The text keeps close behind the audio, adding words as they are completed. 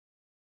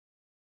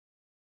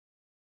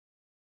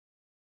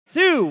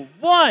2,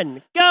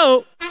 1,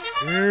 go!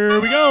 Here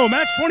we go,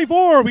 match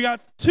 24. We got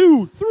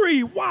 2,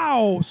 3,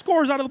 wow,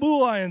 scores out of the Blue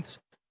Alliance.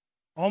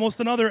 Almost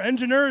another.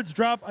 Engine Nerds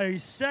drop a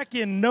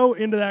second note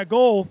into that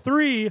goal.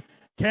 3,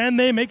 can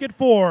they make it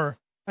 4?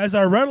 As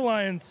our Red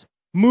Alliance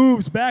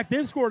moves back,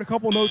 they've scored a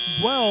couple notes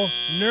as well.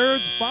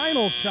 Nerds'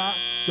 final shot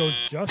goes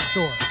just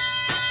short.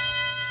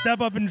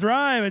 Step up and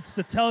drive. It's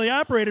the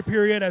teleoperated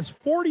period as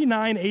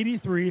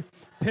 4983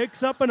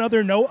 picks up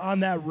another note on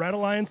that Red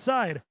Alliance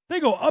side. They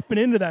go up and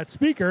into that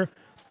speaker,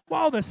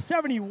 while the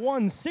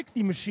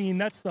 7160 machine,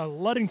 that's the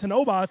Luddington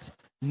Obots,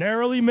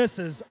 narrowly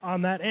misses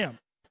on that amp.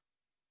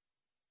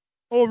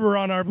 Over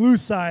on our blue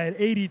side,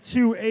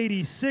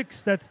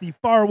 8286, that's the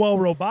Farwell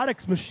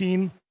Robotics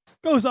machine,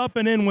 goes up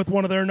and in with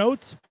one of their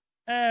notes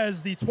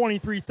as the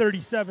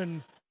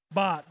 2337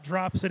 bot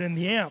drops it in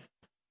the amp.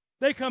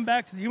 They come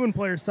back to the human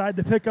player side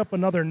to pick up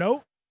another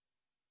note.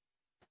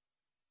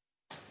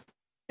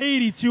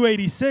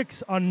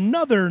 8286,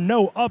 another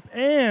note up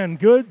and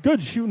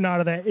good shooting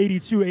out of that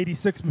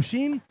 8286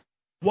 machine.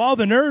 While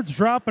the Nerds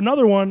drop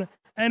another one,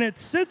 and it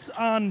sits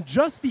on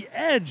just the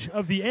edge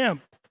of the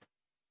amp.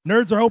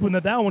 Nerds are hoping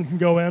that that one can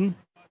go in.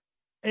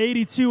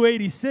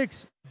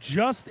 8286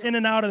 just in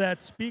and out of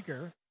that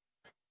speaker.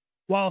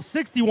 While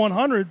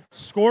 6100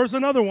 scores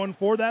another one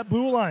for that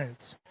Blue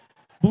Alliance.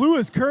 Blue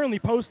is currently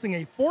posting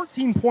a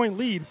 14-point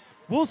lead.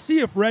 We'll see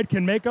if Red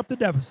can make up the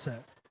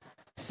deficit.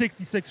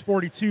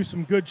 6642,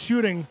 some good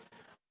shooting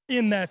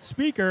in that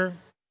speaker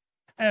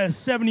as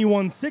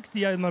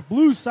 7160 on the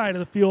blue side of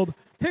the field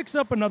picks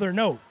up another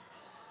note.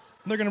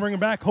 They're going to bring it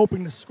back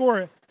hoping to score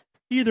it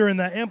either in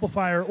that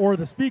amplifier or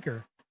the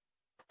speaker.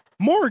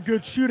 More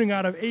good shooting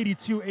out of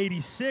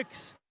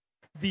 8286,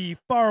 the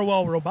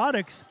Farwell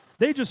Robotics.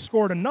 They just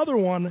scored another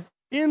one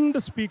in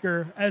the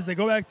speaker as they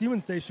go back to the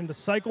human station to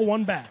cycle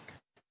one back.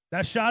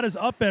 That shot is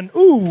up and,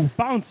 ooh,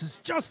 bounces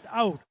just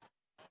out.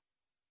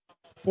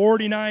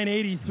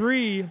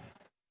 4983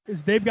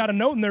 is they've got a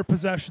note in their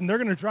possession. They're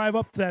going to drive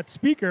up to that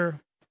speaker.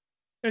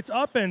 It's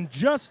up and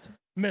just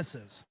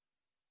misses.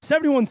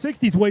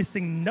 7160 is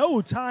wasting no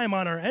time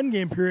on our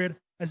endgame period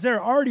as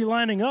they're already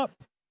lining up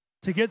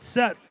to get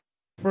set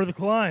for the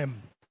climb.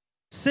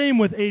 Same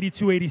with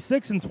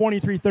 8286 and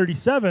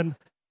 2337.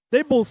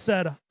 They both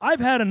said,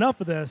 I've had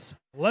enough of this.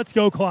 Let's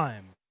go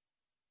climb.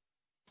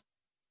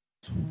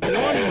 20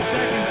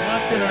 seconds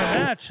left in our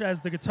match as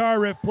the guitar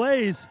riff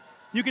plays.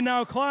 You can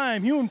now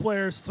climb. Human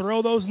players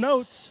throw those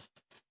notes.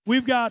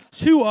 We've got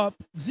 2 up,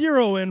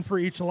 0 in for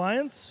each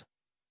alliance.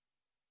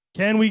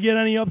 Can we get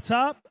any up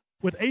top?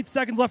 With 8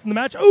 seconds left in the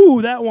match.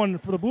 Ooh, that one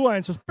for the Blue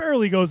Alliance just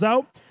barely goes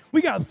out.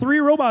 We got 3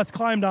 robots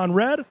climbed on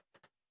Red.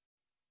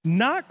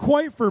 Not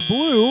quite for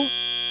Blue,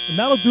 and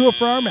that'll do it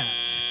for our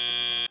match.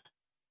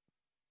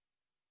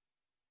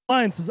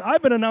 Alliances,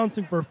 I've been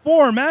announcing for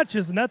 4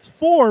 matches, and that's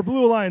 4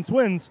 Blue Alliance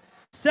wins.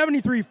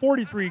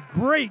 73-43,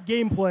 great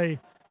gameplay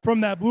from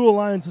that Blue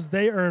Alliance as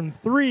they earn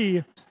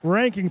 3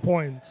 ranking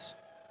points.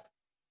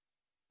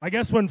 I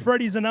guess when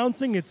Freddie's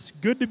announcing, it's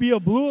good to be a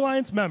Blue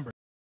Alliance member.